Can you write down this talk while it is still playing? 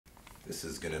This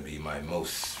is gonna be my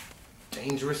most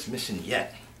dangerous mission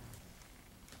yet.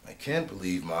 I can't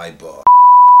believe my boss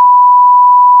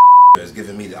has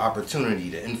given me the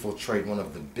opportunity to infiltrate one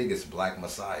of the biggest black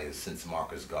messiahs since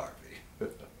Marcus Garvey.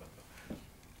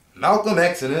 Malcolm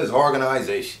X and his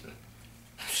organization.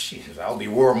 Jeez, I'll be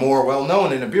more well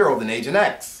known in the Bureau than Agent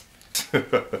X.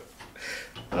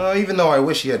 Even though I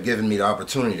wish he had given me the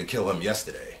opportunity to kill him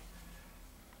yesterday.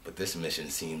 But this mission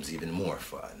seems even more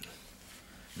fun.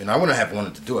 I mean, I wouldn't have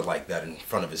wanted to do it like that in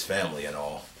front of his family and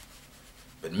all.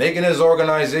 But making his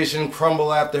organization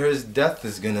crumble after his death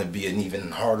is gonna be an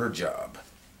even harder job.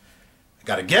 I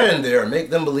gotta get in there and make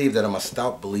them believe that I'm a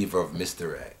stout believer of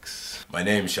Mr. X. My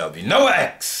name shall be No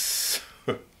X!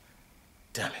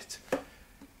 Damn it.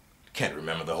 Can't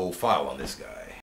remember the whole file on this guy.